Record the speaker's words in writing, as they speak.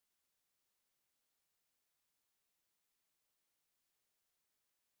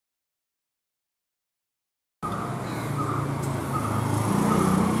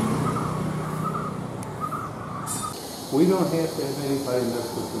we don't have to have anybody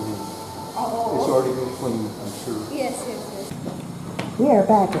mess with the room. It's already been cleaned, I'm sure. Yes, yes, yes. We are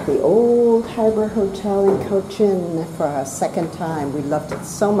back at the old Harbour Hotel in Cochin for a second time. We loved it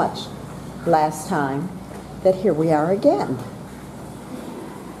so much last time that here we are again.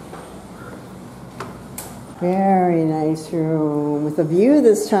 Very nice room with a view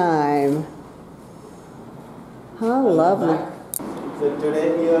this time. How lovely. So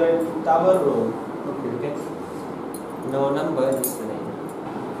today we are in tower room. Okay. No number is the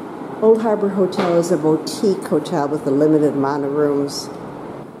name. Old Harbour Hotel is a boutique hotel with a limited amount of rooms.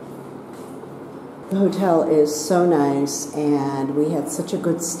 The hotel is so nice, and we had such a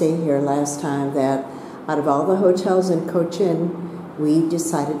good stay here last time that out of all the hotels in Cochin, we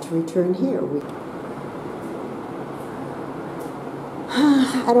decided to return here.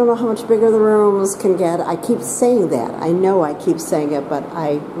 I don't know how much bigger the rooms can get. I keep saying that. I know I keep saying it, but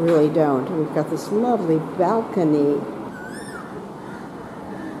I really don't. We've got this lovely balcony.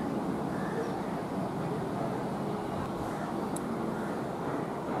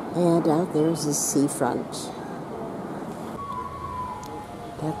 And out there's the seafront.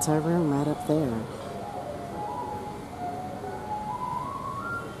 That's our room right up there.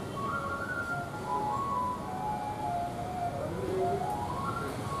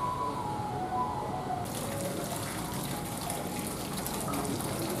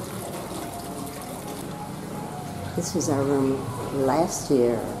 This was our room last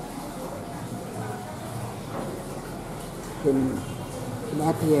year. The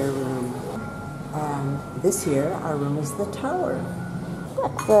Napier room. And this year, our room is the tower.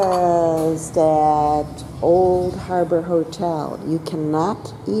 Breakfast at Old Harbour Hotel. You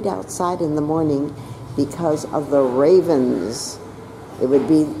cannot eat outside in the morning because of the ravens. It would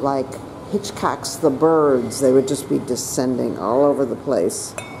be like Hitchcock's The Birds. They would just be descending all over the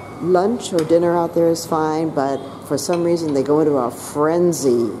place. Lunch or dinner out there is fine, but for some reason they go into a frenzy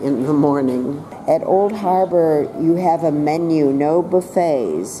in the morning. At Old Harbour, you have a menu, no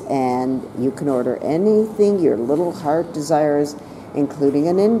buffets, and you can order anything your little heart desires, including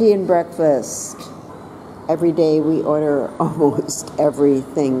an Indian breakfast. Every day we order almost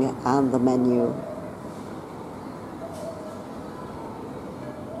everything on the menu.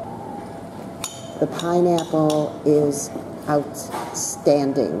 The pineapple is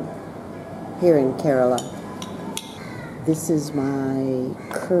outstanding here in Kerala. This is my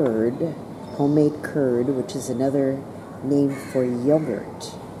curd, homemade curd, which is another name for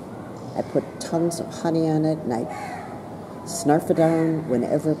yogurt. I put tons of honey on it and I snarf it down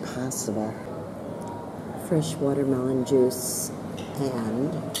whenever possible. Fresh watermelon juice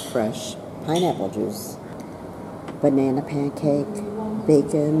and fresh pineapple juice. Banana pancake,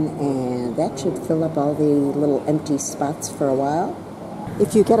 bacon, and that should fill up all the little empty spots for a while.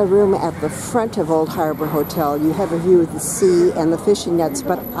 If you get a room at the front of Old Harbour Hotel, you have a view of the sea and the fishing nets,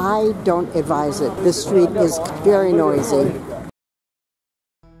 but I don't advise it. The street is very noisy.